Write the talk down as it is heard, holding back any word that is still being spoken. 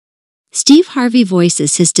Steve Harvey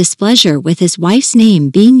voices his displeasure with his wife's name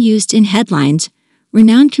being used in headlines.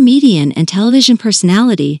 Renowned comedian and television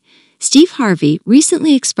personality, Steve Harvey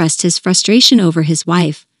recently expressed his frustration over his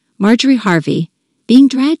wife, Marjorie Harvey, being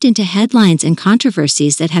dragged into headlines and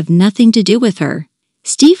controversies that have nothing to do with her.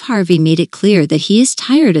 Steve Harvey made it clear that he is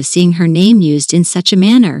tired of seeing her name used in such a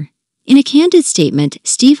manner. In a candid statement,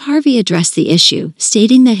 Steve Harvey addressed the issue,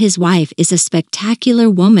 stating that his wife is a spectacular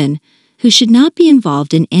woman who should not be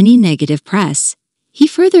involved in any negative press. He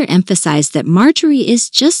further emphasized that Marjorie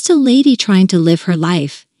is just a lady trying to live her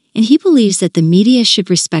life, and he believes that the media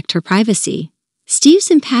should respect her privacy.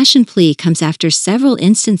 Steve's impassioned plea comes after several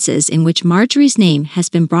instances in which Marjorie's name has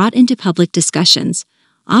been brought into public discussions,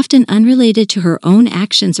 often unrelated to her own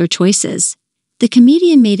actions or choices. The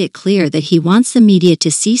comedian made it clear that he wants the media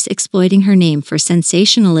to cease exploiting her name for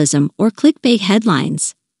sensationalism or clickbait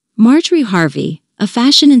headlines. Marjorie Harvey, a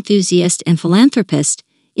fashion enthusiast and philanthropist,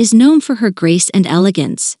 is known for her grace and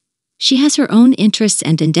elegance. She has her own interests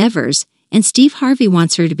and endeavors, and Steve Harvey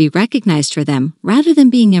wants her to be recognized for them rather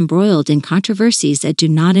than being embroiled in controversies that do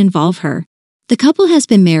not involve her. The couple has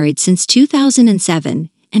been married since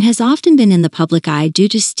 2007 and has often been in the public eye due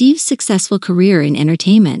to Steve's successful career in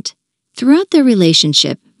entertainment. Throughout their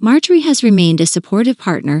relationship, Marjorie has remained a supportive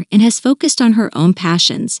partner and has focused on her own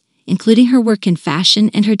passions, including her work in fashion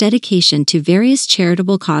and her dedication to various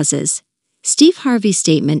charitable causes. Steve Harvey's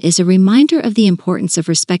statement is a reminder of the importance of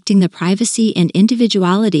respecting the privacy and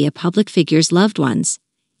individuality of public figures' loved ones.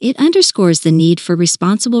 It underscores the need for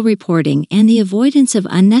responsible reporting and the avoidance of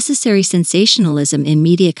unnecessary sensationalism in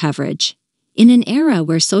media coverage. In an era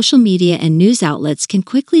where social media and news outlets can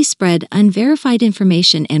quickly spread unverified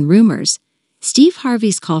information and rumors, Steve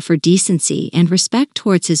Harvey's call for decency and respect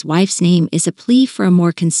towards his wife's name is a plea for a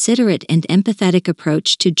more considerate and empathetic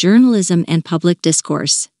approach to journalism and public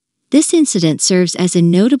discourse. This incident serves as a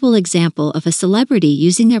notable example of a celebrity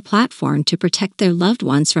using their platform to protect their loved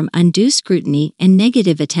ones from undue scrutiny and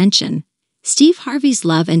negative attention. Steve Harvey's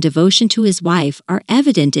love and devotion to his wife are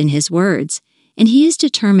evident in his words, and he is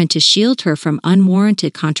determined to shield her from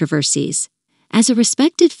unwarranted controversies. As a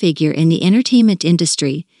respected figure in the entertainment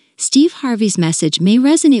industry, Steve Harvey's message may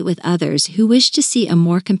resonate with others who wish to see a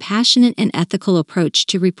more compassionate and ethical approach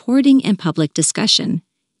to reporting and public discussion.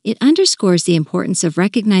 It underscores the importance of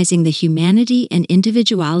recognizing the humanity and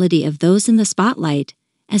individuality of those in the spotlight,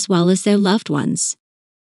 as well as their loved ones.